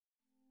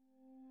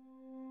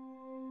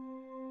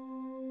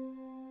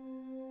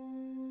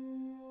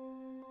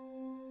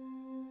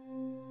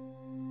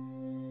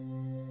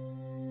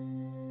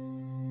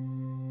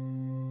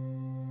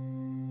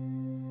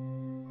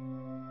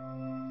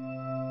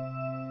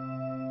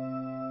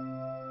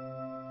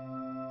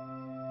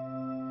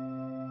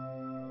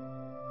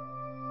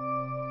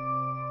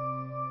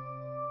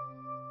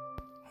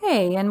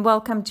Hey, and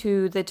welcome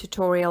to the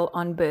tutorial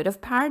on Bird of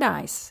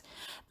Paradise.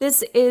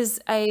 This is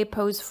a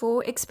pose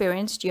for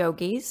experienced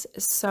yogis,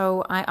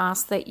 so I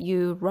ask that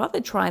you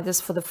rather try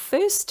this for the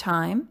first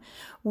time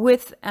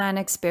with an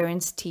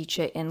experienced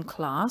teacher in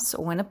class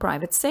or in a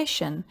private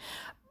session.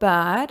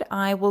 But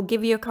I will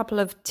give you a couple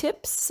of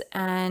tips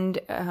and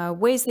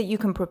ways that you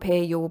can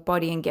prepare your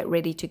body and get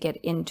ready to get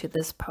into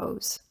this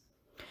pose.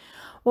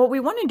 What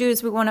we want to do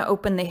is we want to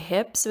open the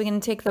hips. We're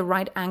going to take the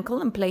right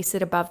ankle and place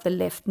it above the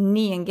left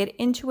knee and get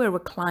into a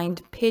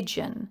reclined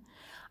pigeon.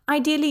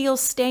 Ideally, you'll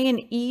stay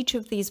in each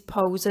of these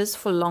poses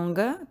for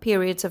longer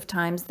periods of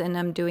times than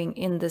I'm doing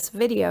in this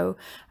video.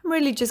 I'm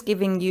really just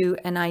giving you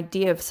an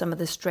idea of some of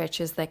the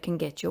stretches that can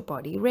get your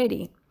body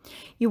ready.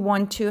 You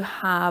want to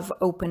have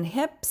open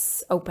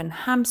hips, open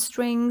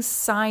hamstrings,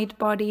 side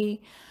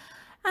body,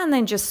 and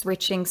then just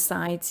switching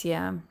sides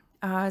here.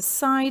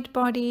 Side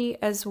body,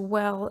 as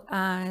well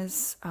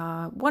as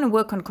want to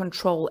work on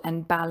control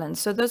and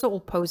balance. So those are all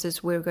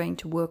poses we're going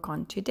to work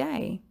on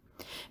today.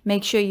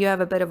 Make sure you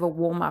have a bit of a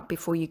warm-up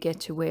before you get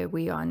to where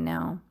we are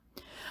now.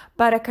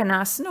 Baddha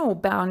Konasana, or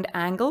bound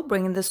angle,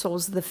 bringing the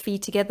soles of the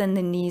feet together and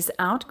the knees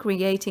out,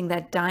 creating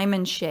that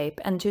diamond shape.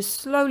 And to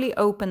slowly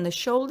open the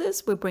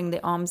shoulders, we bring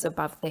the arms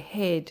above the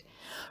head.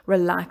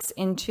 Relax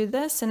into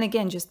this, and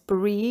again, just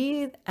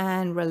breathe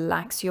and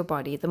relax your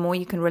body. The more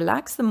you can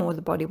relax, the more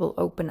the body will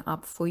open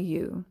up for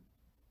you.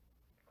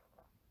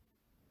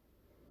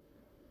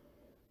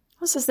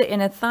 This is the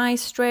inner thigh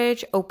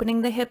stretch,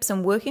 opening the hips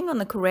and working on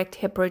the correct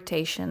hip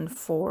rotation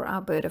for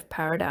our Bird of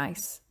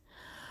Paradise.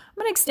 I'm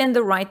going to extend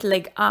the right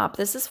leg up.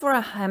 This is for a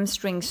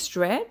hamstring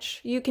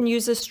stretch. You can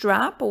use a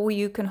strap or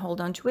you can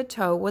hold onto a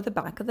toe or the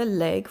back of the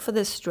leg for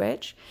this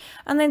stretch,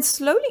 and then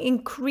slowly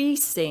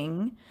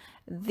increasing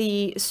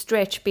the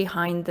stretch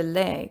behind the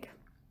leg.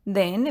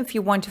 Then if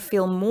you want to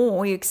feel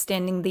more, you're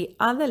extending the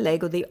other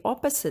leg or the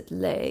opposite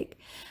leg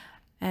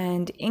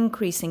and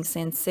increasing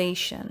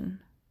sensation.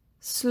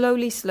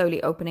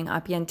 Slowly opening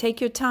up here, and take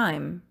your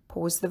time.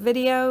 Pause the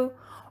video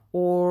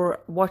or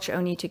watch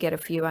only to get a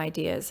few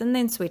ideas, and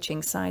then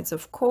switching sides,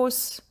 of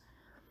course.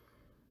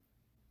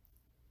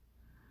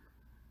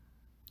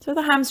 So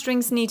the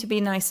hamstrings need to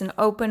be nice and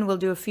open. We'll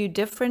do a few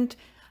different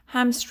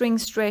hamstring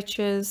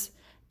stretches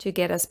to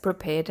get us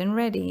prepared and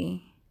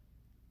ready.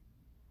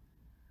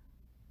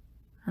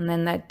 And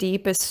then that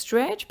deepest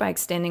stretch by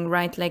extending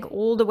right leg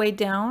all the way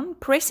down,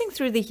 pressing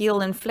through the heel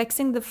and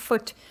flexing the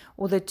foot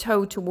or the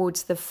toe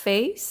towards the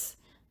face.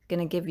 Going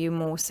to give you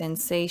more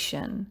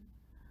sensation.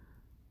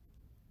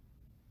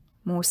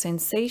 More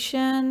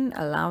sensation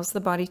allows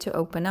the body to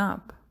open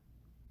up.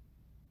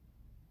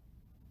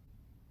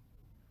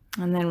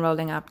 And then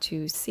rolling up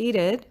to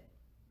seated.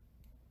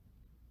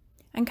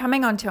 And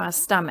coming onto our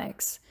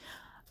stomachs.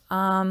 We're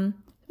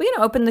going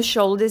to open the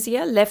shoulders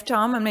here. Left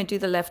arm, I'm going to do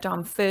the left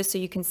arm first so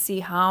you can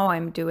see how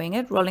I'm doing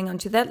it. Rolling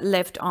onto that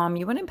left arm.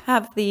 You want to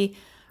have the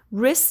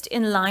wrist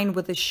in line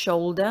with the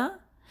shoulder.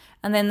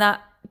 And then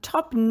that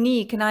top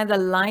knee can either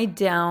lie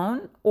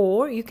down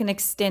or you can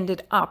extend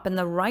it up. And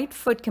the right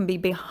foot can be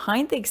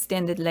behind the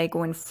extended leg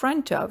or in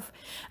front of.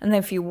 And then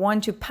if you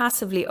want to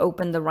passively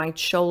open the right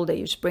shoulder,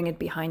 you just bring it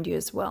behind you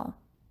as well.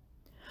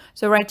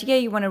 So right here,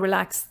 you want to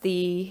relax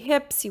the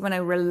hips, you want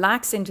to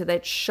relax into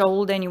that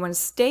shoulder, and you want to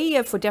stay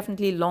here for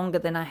definitely longer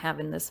than I have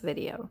in this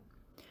video.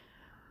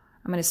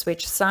 I'm going to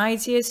switch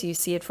sides here so you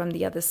see it from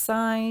the other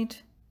side.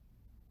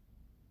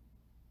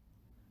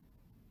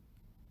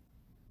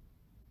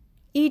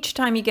 Each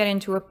time you get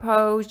into a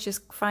pose,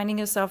 just finding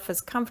yourself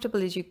as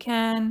comfortable as you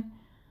can,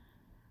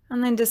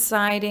 and then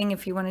deciding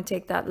if you want to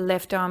take that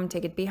left arm,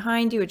 take it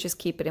behind you, or just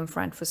keep it in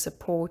front for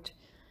support.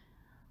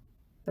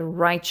 The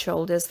right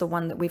shoulder is the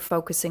one that we're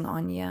focusing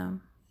on here.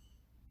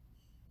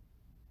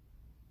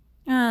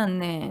 And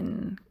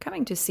then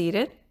coming to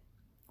seated.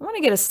 I want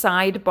to get a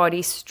side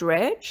body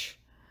stretch.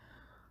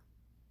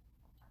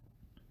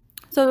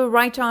 So the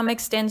right arm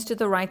extends to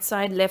the right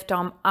side, left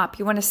arm up.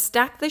 You want to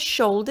stack the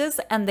shoulders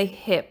and the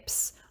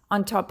hips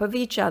on top of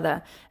each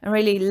other and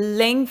really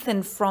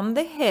lengthen from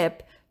the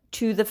hip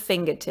to the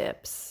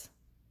fingertips.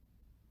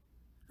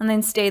 And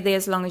then stay there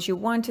as long as you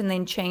want, and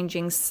then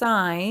changing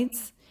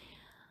sides.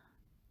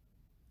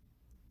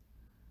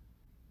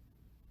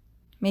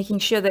 Making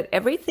sure that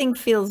everything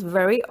feels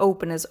very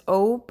open, as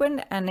open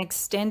and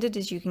extended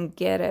as you can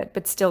get it,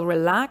 but still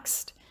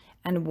relaxed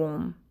and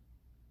warm.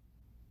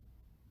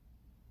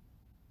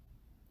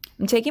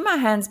 I'm taking my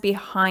hands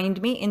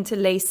behind me,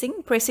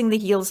 interlacing, pressing the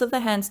heels of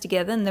the hands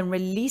together, and then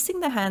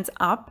releasing the hands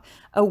up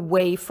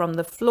away from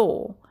the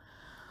floor.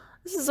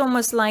 This is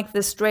almost like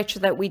the stretch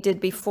that we did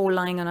before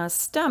lying on our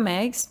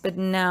stomachs, but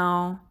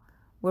now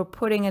we're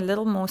putting a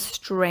little more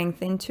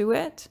strength into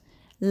it,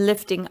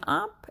 lifting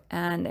up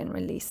and then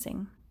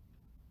releasing.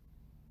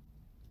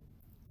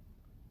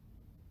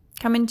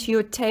 Come into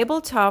your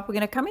tabletop. We're going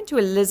to come into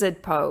a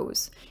lizard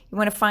pose. You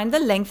want to find the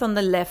length on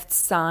the left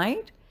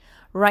side.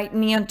 Right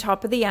knee on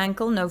top of the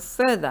ankle, no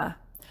further.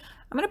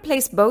 I'm going to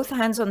place both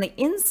hands on the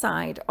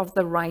inside of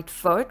the right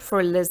foot for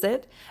a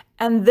lizard.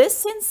 And this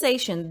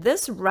sensation,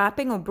 this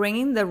wrapping or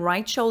bringing the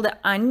right shoulder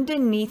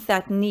underneath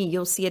that knee,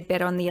 you'll see it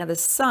better on the other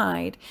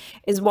side,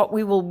 is what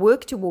we will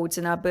work towards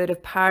in our bird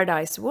of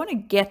paradise. We want to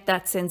get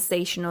that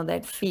sensation or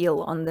that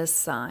feel on this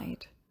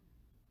side.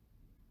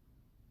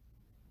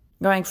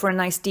 Going for a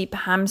nice deep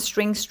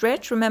hamstring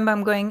stretch. Remember,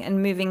 I'm going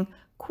and moving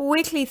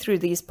quickly through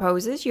these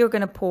poses. You're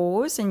going to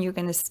pause and you're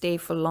going to stay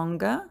for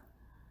longer.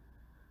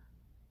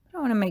 I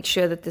want to make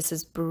sure that this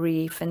is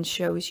brief and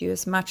shows you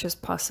as much as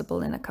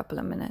possible in a couple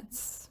of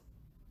minutes.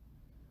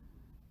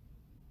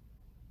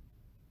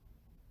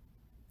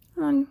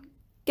 And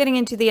getting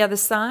into the other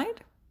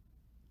side.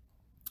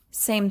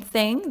 Same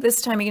thing.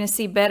 This time you're going to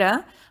see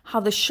better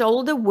how the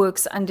shoulder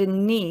works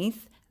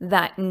underneath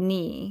that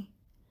knee.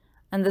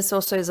 And this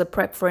also is a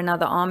prep for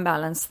another arm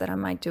balance that I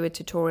might do a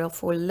tutorial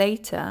for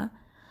later.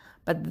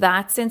 But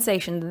that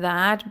sensation,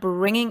 that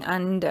bringing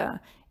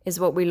under, is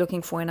what we're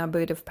looking for in our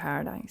bird of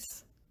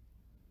paradise.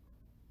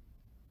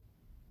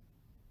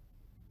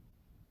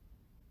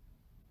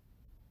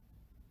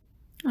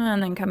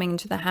 And then coming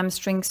into the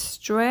hamstring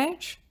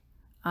stretch,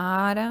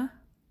 Ardha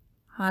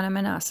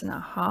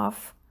Hanumanasana,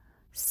 half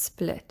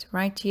split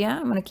right here.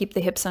 I'm going to keep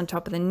the hips on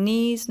top of the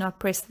knees, not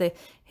press the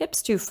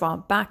hips too far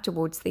back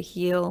towards the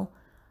heel.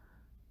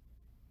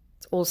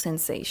 It's all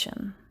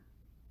sensation.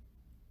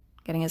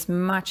 Getting as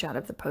much out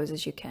of the pose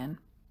as you can.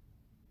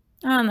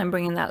 And then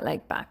bringing that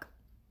leg back.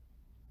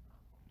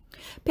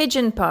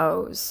 Pigeon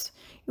pose.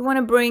 You want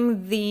to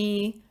bring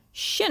the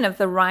shin of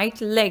the right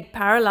leg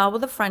parallel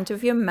with the front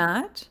of your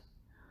mat.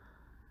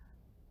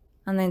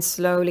 And then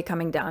slowly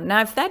coming down.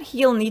 Now, if that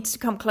heel needs to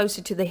come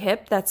closer to the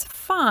hip, that's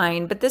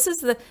fine. But this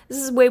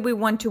is where we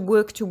want to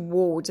work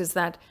towards, is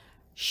that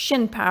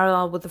shin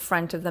parallel with the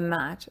front of the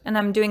mat. And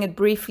I'm doing it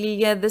briefly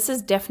here. This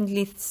is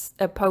definitely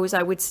a pose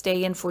I would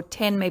stay in for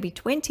 10, maybe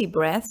 20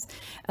 breaths,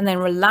 and then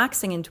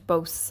relaxing into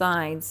both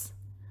sides.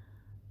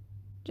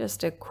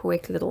 Just a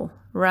quick little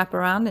wrap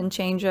around and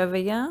change over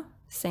here.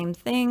 Same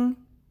thing.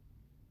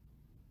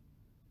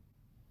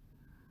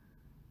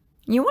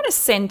 You want to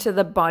center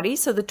the body,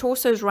 so the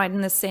torso is right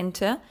in the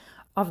center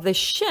of the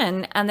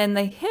shin, and then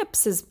the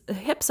hips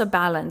are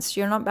balanced.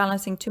 You're not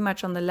balancing too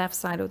much on the left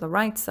side or the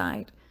right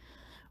side.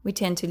 We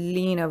tend to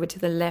lean over to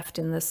the left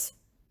in this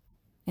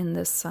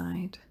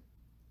side.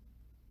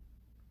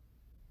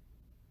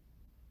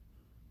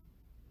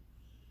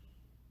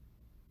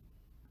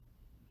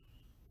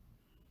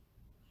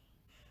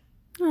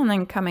 And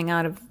then coming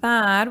out of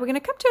that, we're going to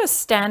come to a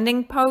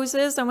standing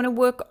poses. I want to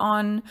work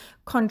on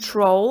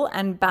control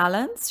and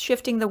balance,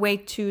 shifting the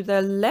weight to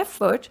the left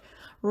foot.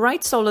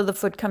 Right sole of the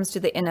foot comes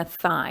to the inner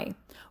thigh.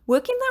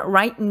 Working that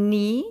right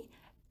knee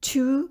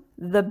to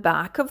the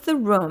back of the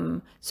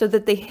room so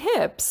that the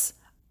hips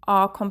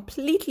are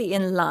completely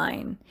in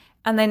line.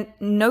 And then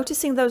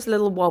noticing those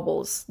little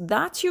wobbles.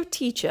 That's your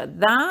teacher.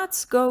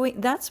 That's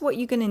what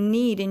you're going to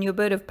need in your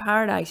bird of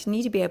paradise. You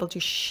need to be able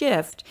to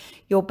shift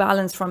your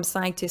balance from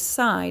side to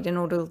side in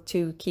order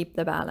to keep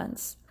the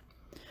balance.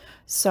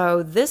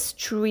 So this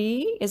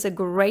tree is a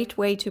great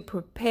way to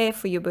prepare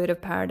for your bird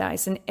of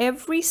paradise. And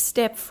every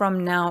step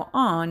from now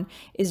on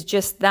is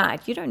just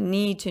that. You don't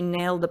need to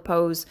nail the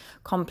pose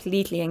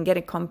completely and get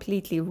it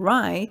completely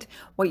right.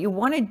 What you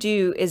want to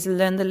do is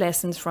learn the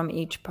lessons from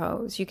each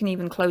pose. You can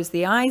even close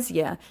the eyes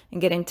here and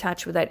get in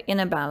touch with that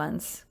inner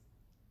balance.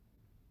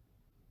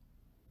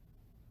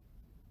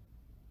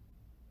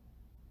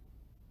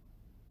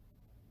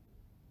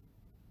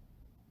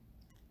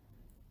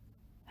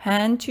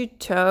 Hand to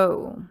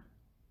toe.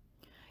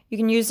 You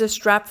can use a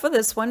strap for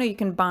this one, or you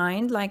can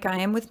bind like I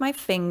am with my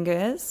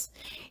fingers.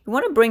 You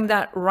want to bring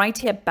that right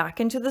hip back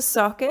into the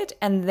socket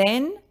and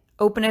then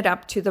open it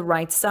up to the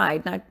right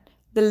side. Now,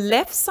 the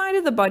left side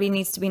of the body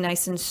needs to be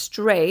nice and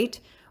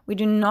straight. We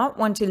do not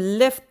want to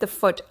lift the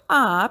foot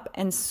up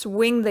and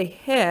swing the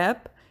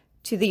hip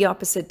to the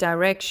opposite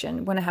direction.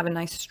 We want to have a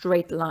nice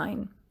straight line.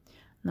 And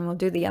then we'll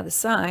do the other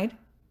side.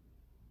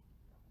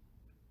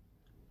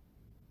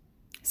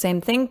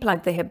 Same thing,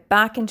 plug the hip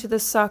back into the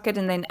socket,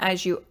 and then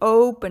as you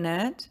open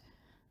it,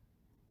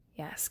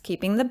 yes,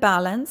 keeping the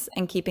balance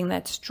and keeping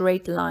that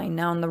straight line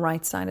now on the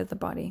right side of the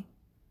body.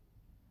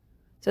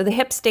 So the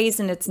hip stays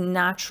in its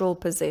natural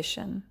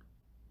position.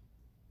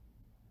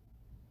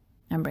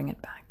 And bring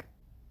it back.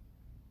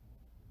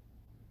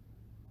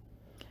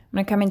 I'm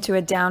going to come into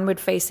a downward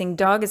facing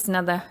dog. It's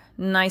another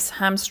nice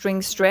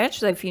hamstring stretch.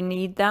 So if you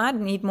need that,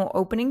 need more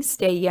opening,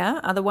 stay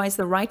here. Otherwise,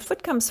 the right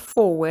foot comes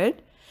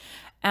forward.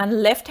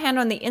 And left hand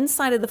on the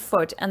inside of the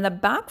foot, and the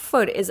back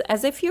foot is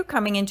as if you're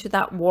coming into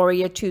that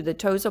warrior two. The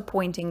toes are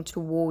pointing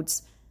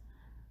towards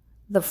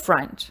the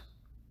front.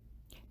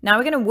 Now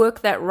we're going to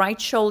work that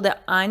right shoulder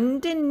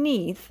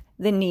underneath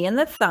the knee and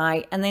the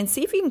thigh, and then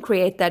see if you can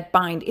create that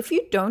bind. If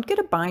you don't get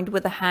a bind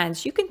with the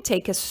hands, you can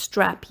take a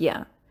strap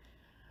here.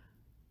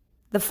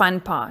 The fun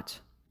part.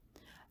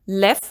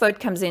 Left foot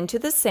comes into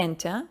the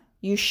center.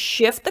 You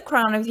shift the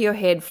crown of your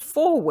head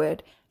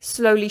forward.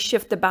 Slowly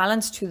shift the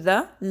balance to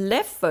the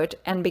left foot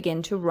and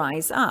begin to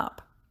rise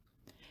up.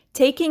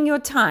 Taking your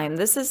time.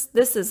 This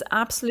is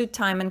absolute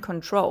time and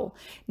control.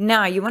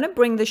 Now you want to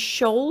bring the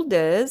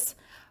shoulders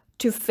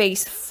to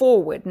face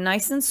forward,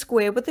 nice and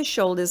square with the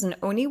shoulders, and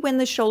only when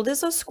the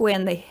shoulders are square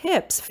and the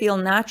hips feel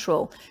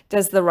natural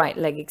does the right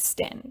leg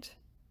extend.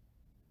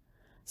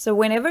 So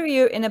whenever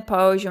you're in a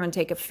pose, you want to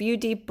take a few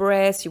deep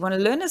breaths. You want to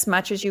learn as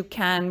much as you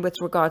can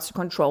with regards to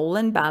control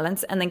and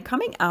balance, and then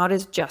coming out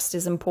is just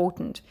as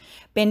important.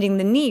 Bending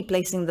the knee,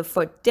 placing the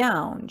foot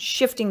down,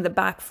 shifting the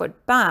back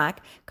foot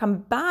back, come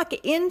back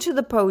into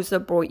the pose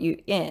that brought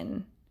you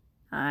in.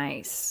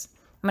 Nice.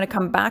 I'm going to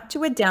come back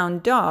to a down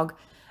dog,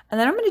 and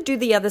then I'm going to do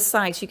the other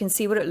side so you can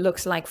see what it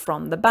looks like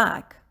from the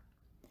back.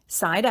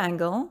 Side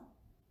angle,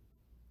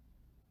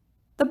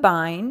 the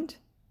bind.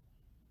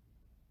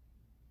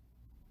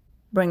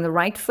 Bring the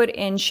right foot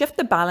in, shift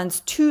the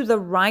balance to the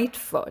right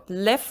foot.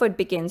 Left foot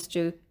begins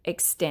to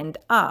extend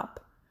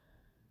up.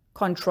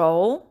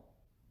 Control,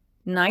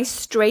 nice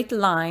straight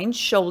line,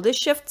 shoulder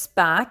shifts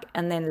back,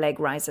 and then leg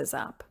rises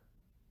up.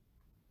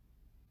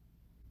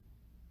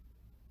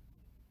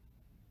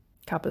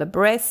 Couple of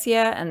breaths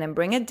here, and then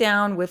bring it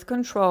down with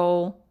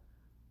control.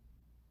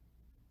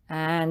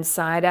 And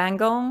side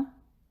angle.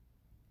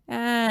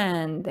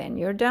 And then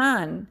you're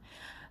done.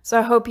 So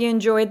I hope you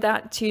enjoyed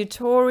that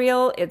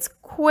tutorial. It's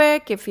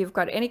quick. If you've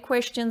got any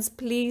questions,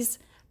 please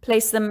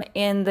place them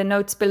in the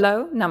notes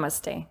below.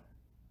 Namaste.